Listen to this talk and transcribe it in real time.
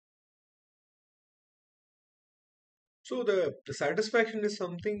So the satisfaction is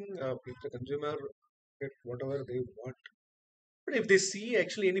something if the consumer get whatever they want. But if they see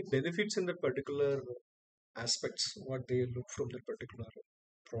actually any benefits in that particular aspects, what they look from that particular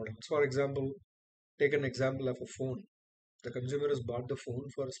product. For example, take an example of a phone. The consumer has bought the phone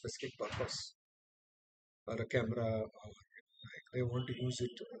for a specific purpose, or a camera, or like they want to use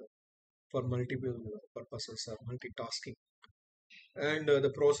it for multiple purposes or multitasking. And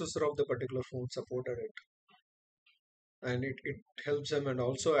the processor of the particular phone supported it, and it helps them. And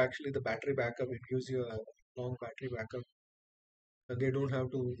also, actually, the battery backup, it gives you a long battery backup, and they don't have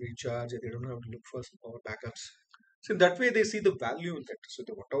to recharge, and they don't have to look for some power backups. So in that way, they see the value in that. So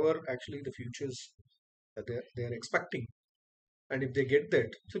whatever actually the futures that they're expecting, and if they get that,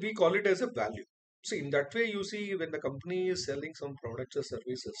 so we call it as a value. See, in that way, you see when the company is selling some products or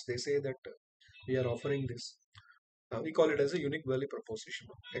services, they say that we are offering this. We call it as a unique value proposition,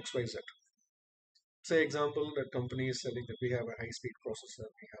 XYZ. Say example that company is selling that we have a high speed processor,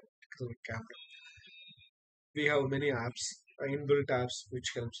 we have excellent camera, we have many apps, inbuilt apps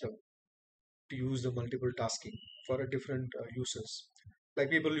which helps them to use the multiple tasking for a different uses. Like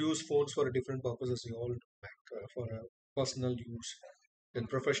people use phones for a different purposes. You all like for a personal use, then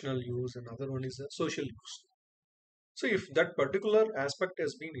professional use, and other one is a social use. So if that particular aspect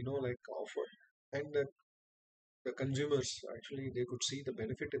has been like offered, and the consumers actually they could see the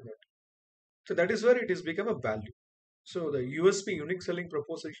benefit in that, so that is where it has become a value. So the USP, unique selling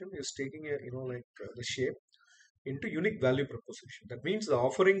proposition, is taking a like the shape into unique value proposition. That means the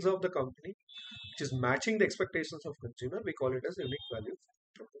offerings of the company, which is matching the expectations of consumer, we call it as unique value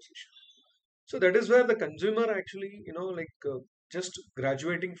proposition. So that is where the consumer actually just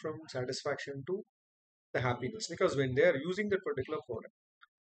graduating from satisfaction to the happiness, because when they are using that particular product,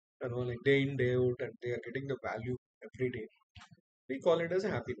 like day in day out, and they are getting the value every day, we call it as a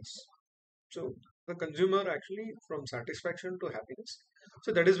happiness. So the consumer actually from satisfaction to happiness.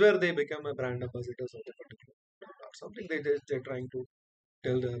 So that is where they become a brand ambassadors of the particular product or something. They're trying to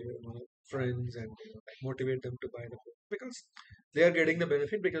tell their friends, and like motivate them to buy the book, because they are getting the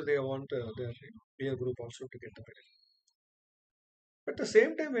benefit, because they want their peer group also to get the benefit. At the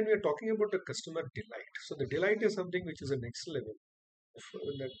same time, when we are talking about the customer delight, so the delight is something which is a next level of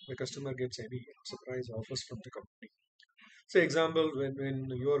when the customer gets any surprise offers from the company. Say example, when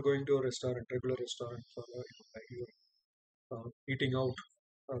you are going to a restaurant, regular restaurant, for like you're eating out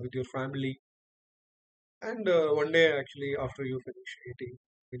with your family, and one day actually after you finish eating,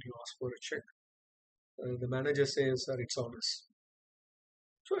 when you ask for a check, the manager says, "Sir, it's on us."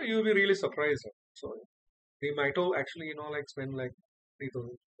 So you'll be really surprised. So they might have actually like spend like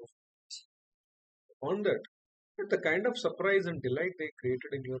 3,000 on that. But the kind of surprise and delight they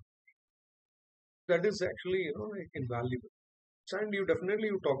created in your, that is actually like invaluable. And you definitely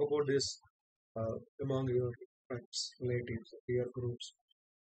you talk about this among your friends, relatives, peer groups.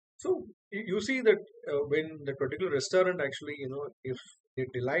 So you see that when the particular restaurant actually if they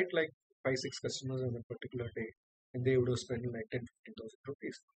delight like 5 6 customers on a particular day, and they would have spent like 10 15,000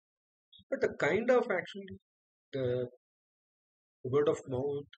 rupees. But the kind of actually the word of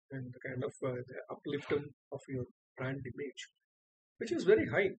mouth, and the kind of the upliftment of your brand image, which is very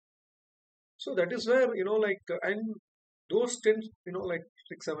high. So that is where and those 10 like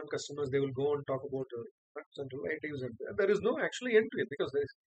 6 7 customers, they will go and talk about friends and relatives, and there is no actually end to it, because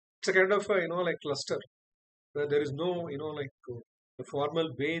it's a kind of like cluster, where there is no like the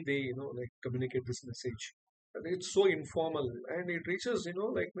formal way they like communicate this message. And it's so informal, and it reaches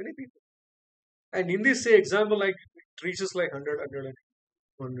like many people. And in this say example, like it reaches like 100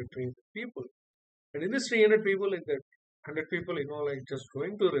 300 people. And in this 300 people, in that 100 people, like just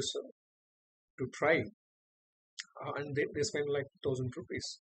going to a restaurant to try, and they spend like 1,000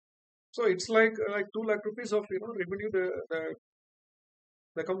 rupees. So it's like 2 lakh rupees of revenue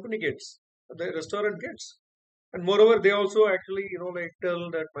the company gets, the restaurant gets. And moreover, they also actually like tell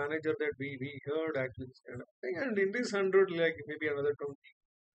that manager that we heard actually this kind of thing, and in this 100, like maybe another 20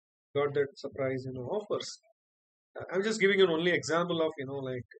 got that surprise offers. I'm just giving an only example of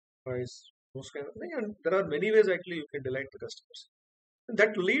like price, those kind of thing. And there are many ways actually you can delight the customers, and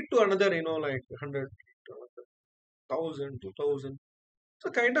that lead to another like 100, 1,000, 2,000. So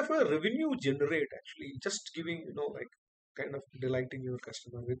kind of a revenue generate actually, just giving like kind of delighting your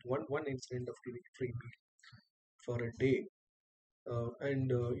customer with one incident of giving free meal for a day. And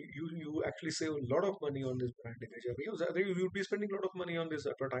you actually save a lot of money on this brand image, because I think you will be spending a lot of money on this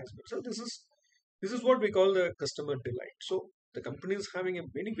advertisement. So this is what we call the customer delight. So the company is having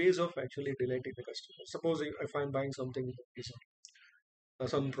many ways of actually delighting the customer. Suppose if I'm buying something,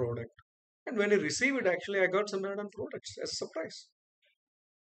 some product, and when I receive it, actually I got some add-on products as a surprise.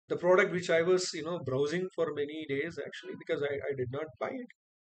 the product which I was browsing for many days actually, because I did not buy it,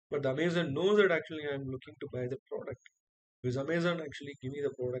 but the Amazon knows that actually I'm looking to buy the product, because Amazon actually give me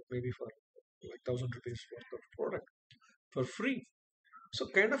the product maybe for like 1,000 rupees worth of product for free. So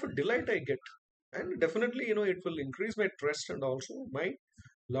kind of a delight I get, and definitely it will increase my trust and also my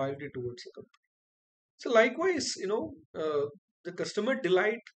loyalty towards the company. So likewise, the customer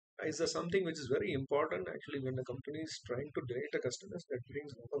delight is something which is very important actually when the company is trying to delight the customers, that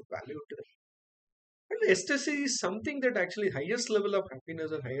brings a lot of value to them. And ecstasy is something that actually highest level of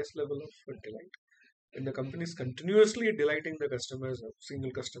happiness or highest level of delight. When the company is continuously delighting the customers, a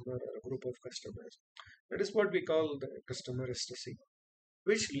single customer or a group of customers, that is what we call the customer ecstasy,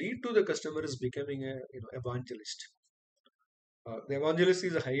 which lead to the customer is becoming a evangelist. The evangelist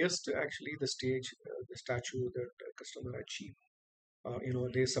is the highest actually the stage, the statue that the customer achieve.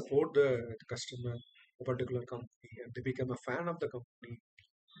 They support the customer, a particular company, and they become a fan of the company,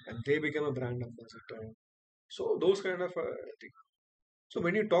 and they become a brand ambassador. So those kind of things. So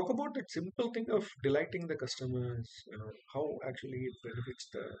when you talk about that simple thing of delighting the customers, how actually it benefits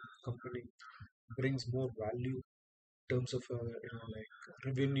the company, brings more value in terms of like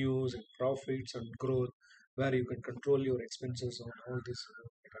revenues and profits and growth, where you can control your expenses on all this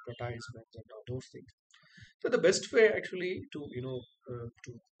like advertisements and all those things. So the best way actually to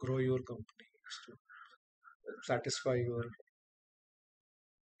grow your company is to satisfy your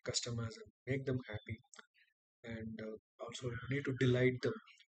customers and make them happy, and also you need to delight them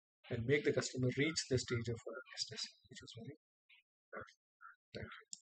and make the customer reach the stage of ecstasy, which is very important. Thank you.